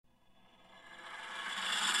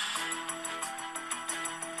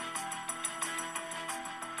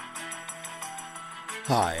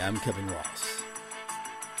Hi, I'm Kevin Ross.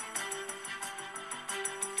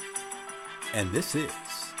 And this is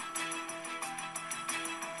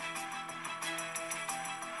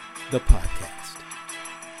the podcast.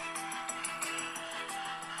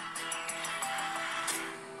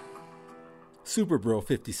 SUPERBRO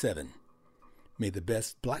 57. May the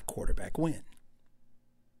best black quarterback win.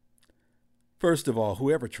 First of all,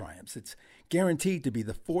 whoever triumphs, it's guaranteed to be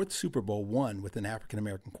the fourth Super Bowl won with an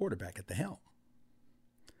African-American quarterback at the helm.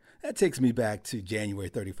 That takes me back to January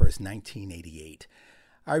 31st, 1988.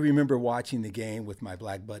 I remember watching the game with my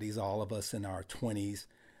black buddies, all of us in our 20s.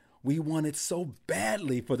 We wanted so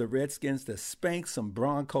badly for the Redskins to spank some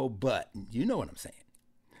Bronco butt. You know what I'm saying.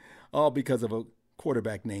 All because of a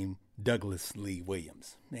quarterback named Douglas Lee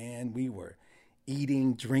Williams. Man, we were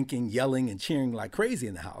eating, drinking, yelling, and cheering like crazy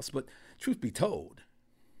in the house. But truth be told,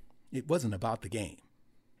 it wasn't about the game.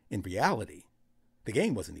 In reality, the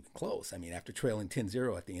game wasn't even close. I mean, after trailing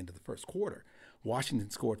 10-0 at the end of the first quarter,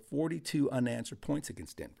 Washington scored 42 unanswered points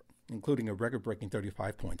against Denver, including a record-breaking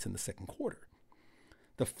 35 points in the second quarter.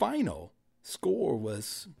 The final score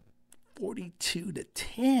was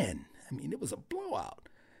 42-10. I mean, it was a blowout.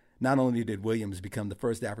 Not only did Williams become the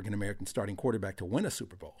first African-American starting quarterback to win a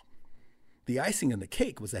Super Bowl, the icing on the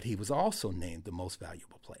cake was that he was also named the most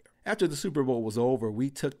valuable player. After the Super Bowl was over,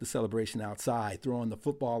 we took the celebration outside, throwing the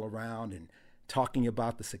football around and talking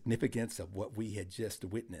about the significance of what we had just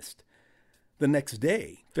witnessed. The next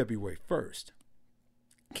day, February 1st,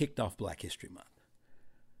 kicked off Black History Month.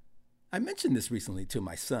 I mentioned this recently to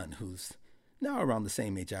my son, who's now around the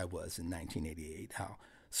same age I was in 1988, how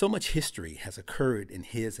so much history has occurred in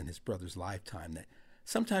his and his brother's lifetime that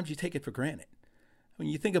sometimes you take it for granted. When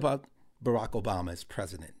you think about Barack Obama as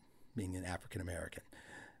president, being an African American,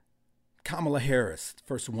 Kamala Harris,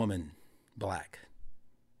 first woman, black,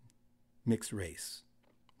 mixed race,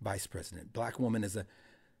 vice president, black woman as a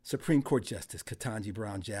Supreme Court Justice, Ketanji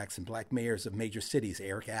Brown Jackson, black mayors of major cities,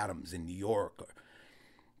 Eric Adams in New York, or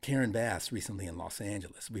Karen Bass recently in Los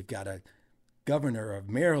Angeles. We've got a governor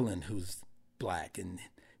of Maryland who's black, and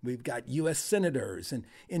we've got U.S. senators, and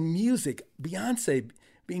in music, Beyonce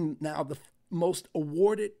being now the most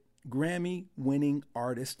awarded Grammy-winning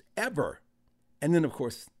artist ever. And then, of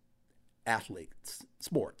course, athletes,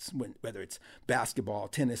 sports, whether it's basketball,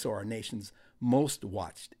 tennis, or our nation's most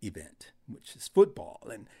watched event, which is football.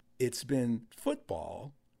 And it's been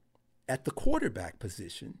football at the quarterback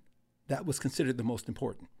position that was considered the most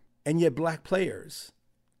important. And yet black players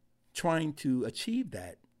trying to achieve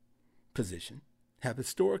that position have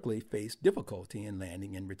historically faced difficulty in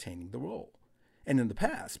landing and retaining the role. And in the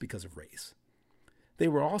past, because of race, they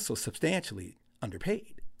were also substantially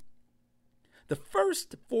underpaid. The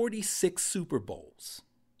first 46 Super Bowls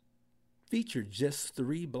featured just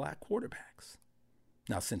 3 black quarterbacks.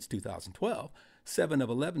 Now, since 2012, 7 of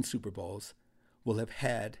 11 Super Bowls will have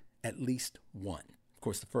had at least one. Of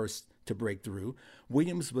course, the first to break through,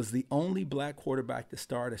 Williams was the only black quarterback to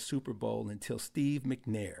start a Super Bowl until Steve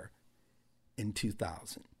McNair in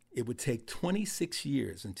 2000. It would take 26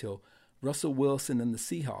 years until Russell Wilson and the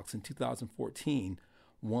Seahawks in 2014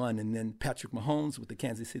 won, and then Patrick Mahomes with the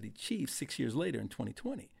Kansas City Chiefs 6 years later in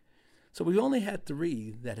 2020. So we've only had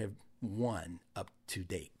 3 that have won up to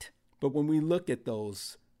date. But when we look at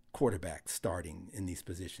those quarterbacks starting in these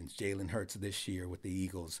positions, Jalen Hurts this year with the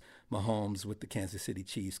Eagles, Mahomes with the Kansas City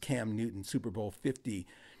Chiefs, Cam Newton, Super Bowl 50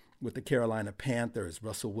 with the Carolina Panthers,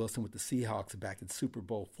 Russell Wilson with the Seahawks back in Super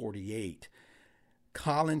Bowl 48,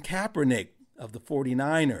 Colin Kaepernick of the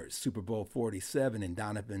 49ers, Super Bowl 47, and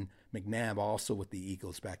Donovan McNabb also with the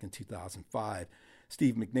Eagles back in 2005.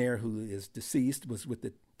 Steve McNair, who is deceased, was with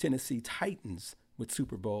the Tennessee Titans with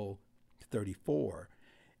Super Bowl 34.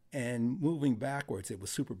 And moving backwards, it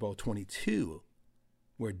was Super Bowl 22,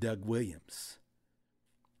 where Doug Williams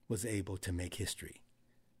was able to make history,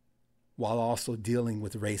 while also dealing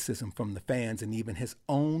with racism from the fans and even his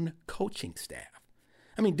own coaching staff.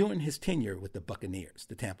 I mean, during his tenure with the Buccaneers,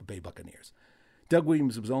 the Tampa Bay Buccaneers, Doug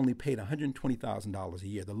Williams was only paid $120,000 a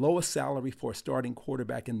year, the lowest salary for a starting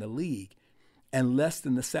quarterback in the league, and less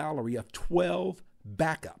than the salary of 12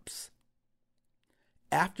 backups.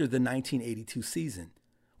 After the 1982 season,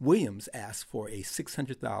 Williams asked for a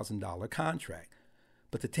 $600,000 contract,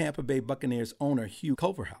 but the Tampa Bay Buccaneers owner Hugh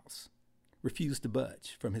Culverhouse refused to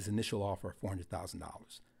budge from his initial offer of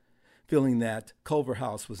 $400,000. Feeling that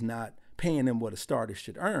Culverhouse was not paying him what a starter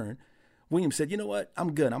should earn, Williams said, you know what,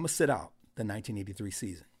 I'm good. I'm going to sit out the 1983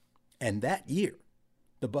 season. And that year,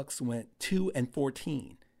 the Bucs went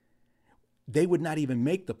 2-14. They would not even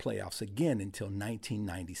make the playoffs again until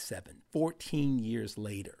 1997, 14 years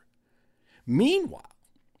later. Meanwhile,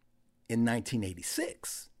 in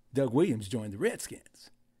 1986, Doug Williams joined the Redskins.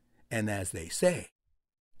 And as they say,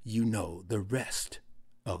 you know the rest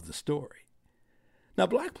of the story. Now,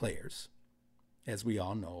 black players, as we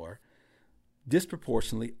all know, are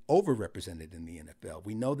disproportionately overrepresented in the NFL.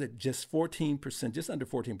 We know that just under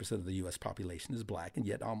 14% of the U.S. population is black, and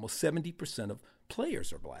yet almost 70% of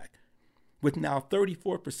players are black, with now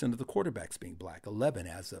 34% of the quarterbacks being black, 11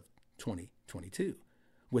 as of 2022,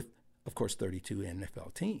 with, of course, 32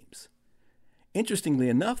 NFL teams. Interestingly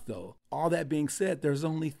enough, though, all that being said, there's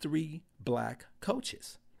only 3 black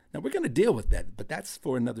coaches. Now, we're going to deal with that, but that's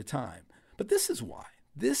for another time. But this is why.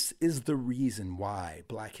 This is the reason why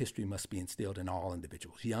black history must be instilled in all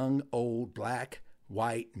individuals, young, old, black,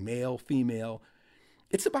 white, male, female.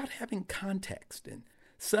 It's about having context and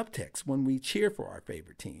subtext when we cheer for our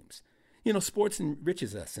favorite teams. You know, sports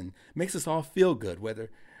enriches us and makes us all feel good,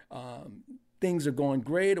 whether things are going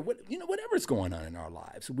great or whatever's going on in our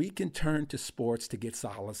lives. We can turn to sports to get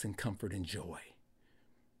solace and comfort and joy.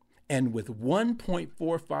 And with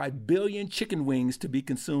 1.45 billion chicken wings to be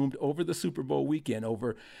consumed over the Super Bowl weekend,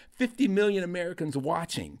 over 50 million Americans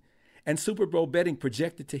watching, and Super Bowl betting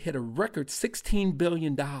projected to hit a record $16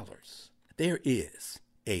 billion, there is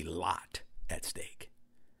a lot at stake.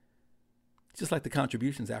 Just like the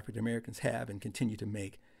contributions African Americans have and continue to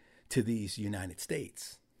make to these United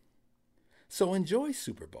States. So enjoy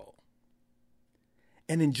Super Bowl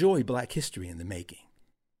and enjoy black history in the making.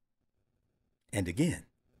 And again,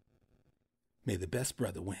 may the best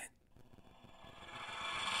brother win.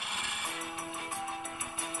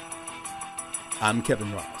 I'm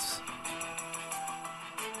Kevin Ross.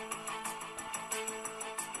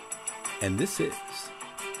 And this is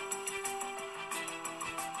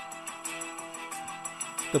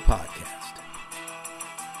the podcast,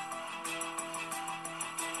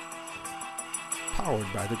 powered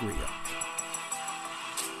by the Griot.